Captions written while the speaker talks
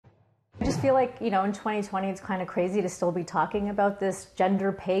just feel like, in 2020, it's kind of crazy to still be talking about this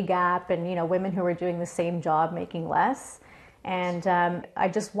gender pay gap and, women who are doing the same job making less. And I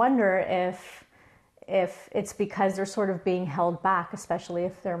just wonder if it's because they're sort of being held back, especially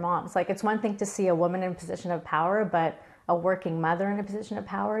if they're moms. Like, it's one thing to see a woman in a position of power, but a working mother in a position of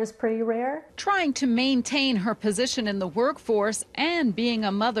power is pretty rare. Trying to maintain her position in the workforce and being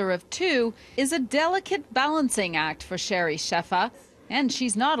a mother of two is a delicate balancing act for Sherry Sheffa. And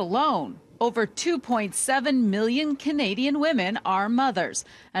she's not alone. Over 2.7 million Canadian women are mothers.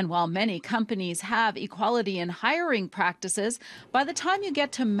 And while many companies have equality in hiring practices, by the time you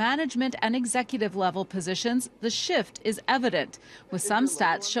get to management and executive level positions, the shift is evident, with some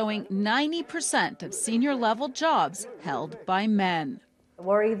stats showing 90% of senior level jobs held by men.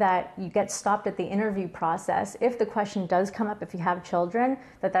 Worry that you get stopped at the interview process. If the question does come up, if you have children,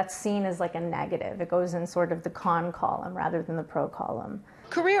 that's seen as like a negative. It goes in sort of the con column rather than the pro column.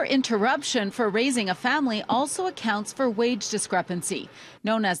 Career interruption for raising a family also accounts for wage discrepancy,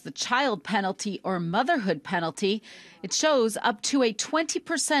 known as the child penalty or motherhood penalty. It shows up to a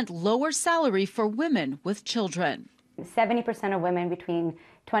 20% lower salary for women with children. 70% of women between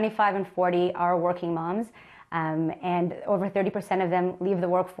 25 and 40 are working moms. And over 30% of them leave the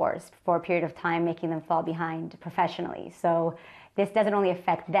workforce for a period of time, making them fall behind professionally. So this doesn't only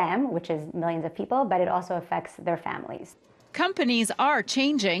affect them, which is millions of people, but it also affects their families. Companies are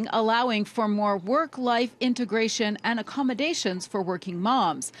changing, allowing for more work-life integration and accommodations for working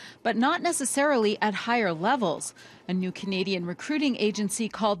moms, but not necessarily at higher levels. A new Canadian recruiting agency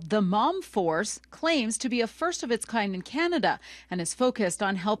called the Mom Force claims to be a first of its kind in Canada and is focused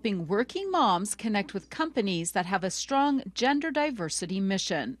on helping working moms connect with companies that have a strong gender diversity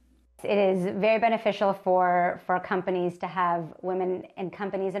mission. It is very beneficial for companies to have women in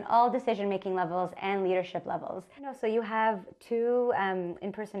companies in all decision-making levels and leadership levels. So you have 2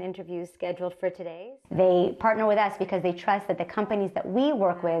 in-person interviews scheduled for today. They partner with us because they trust that the companies that we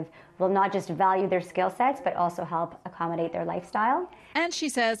work with will not just value their skill sets, but also help accommodate their lifestyle. And she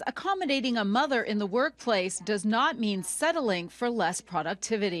says accommodating a mother in the workplace does not mean settling for less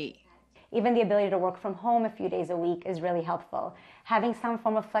productivity. Even the ability to work from home a few days a week is really helpful. Having some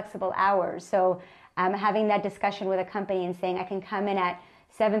form of flexible hours. So having that discussion with a company and saying, I can come in at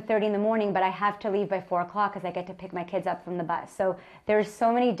 7:30 in the morning, but I have to leave by 4 o'clock because I get to pick my kids up from the bus. So there's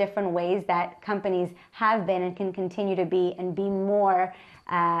so many different ways that companies have been and can continue to be and be more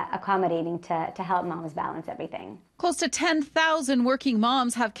accommodating to help moms balance everything. Close to 10,000 working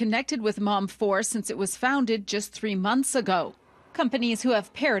moms have connected with Mom Force since it was founded just 3 months ago. Companies who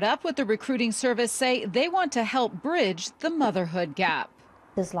have paired up with the recruiting service say they want to help bridge the motherhood gap.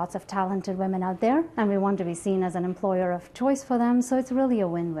 There's lots of talented women out there, and we want to be seen as an employer of choice for them, so it's really a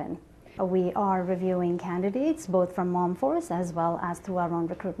win-win. We are reviewing candidates, both from Mom Force as well as through our own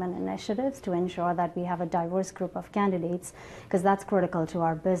recruitment initiatives, to ensure that we have a diverse group of candidates, because that's critical to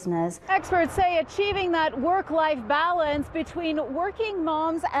our business. Experts say achieving that work-life balance between working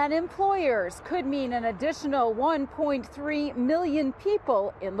moms and employers could mean an additional 1.3 million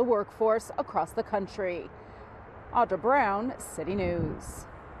people in the workforce across the country. Audra Brown, City News.